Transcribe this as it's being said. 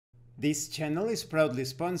This channel is proudly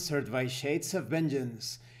sponsored by Shades of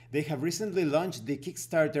Vengeance. They have recently launched the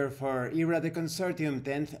Kickstarter for Heroes the Consortium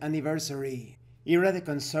 10th anniversary. Heroes the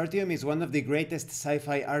Consortium is one of the greatest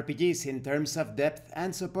sci-fi RPGs in terms of depth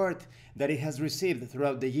and support that it has received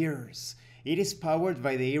throughout the years. It is powered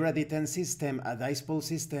by the Heroes D10 system, a dice pool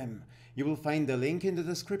system. You will find the link in the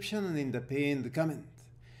description and in the pinned comment.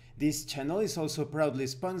 This channel is also proudly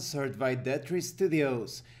sponsored by Dead3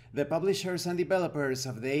 Studios, the publishers and developers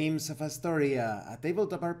of Dames of Asstoria, a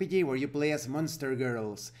tabletop RPG where you play as monster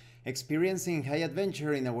girls, experiencing high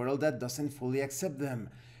adventure in a world that doesn't fully accept them.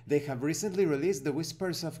 They have recently released the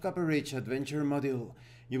Whispers of Copperridge adventure module.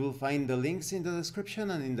 You will find the links in the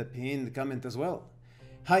description and in the pinned comment as well.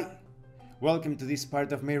 Hi! Welcome to this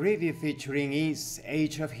part of my review featuring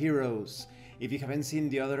Age of Heroes. If you haven't seen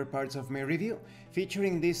the other parts of my review,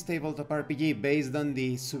 featuring this tabletop RPG based on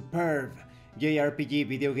the superb JRPG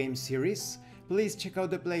video game series, please check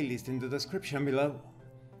out the playlist in the description below.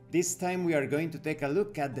 This time we are going to take a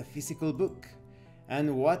look at the physical book.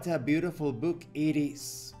 And what a beautiful book it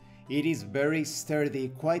is. It is very sturdy,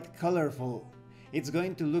 quite colorful. It's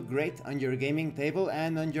going to look great on your gaming table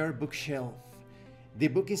and on your bookshelf. The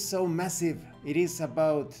book is so massive, it is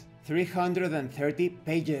about 330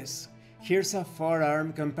 pages. Here's a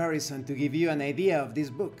forearm comparison to give you an idea of this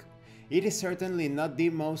book. It is certainly not the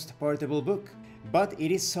most portable book, but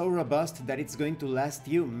it is so robust that it's going to last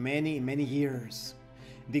you many years.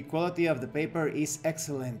 The quality of the paper is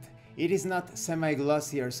excellent. It is not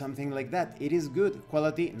semi-glossy or something like that. It is good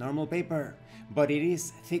quality normal paper, but it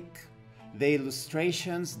is thick. The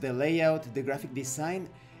illustrations, the layout, the graphic design,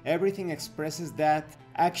 everything expresses that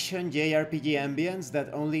action JRPG ambience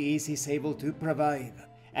that only Easy is able to provide.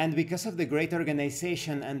 And because of the great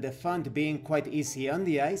organization and the font being quite easy on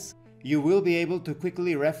the eyes, you will be able to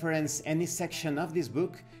quickly reference any section of this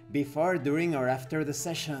book before, during or after the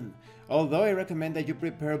session. Although I recommend that you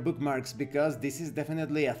prepare bookmarks because this is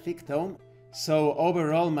definitely a thick tome. So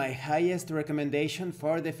overall, my highest recommendation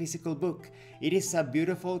for the physical book. It is a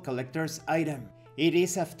beautiful collector's item. It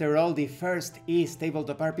is, after all, the first Ys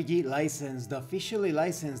tabletop RPG licensed, officially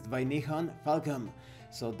licensed by Nihon Falcom,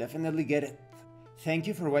 so definitely get it. Thank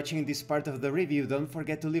you for watching this part of the review. Don't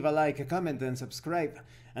forget to leave a like, a comment and subscribe.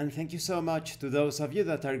 And thank you so much to those of you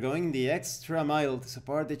that are going the extra mile to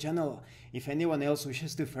support the channel. If anyone else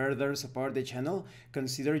wishes to further support the channel,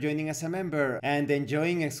 consider joining as a member and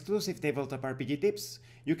enjoying exclusive tabletop RPG tips.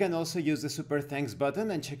 You can also use the super thanks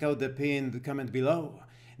button and check out the pinned comment below.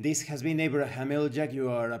 This has been Abraham L.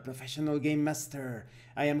 Jaguar, a professional game master.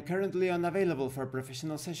 I am currently unavailable for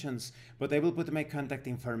professional sessions, but I will put my contact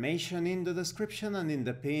information in the description and in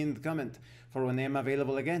the pinned comment for when I am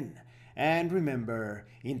available again. And remember,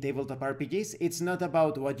 in tabletop RPGs, it's not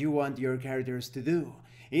about what you want your characters to do.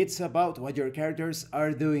 It's about what your characters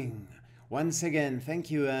are doing. Once again, thank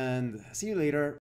you and see you later.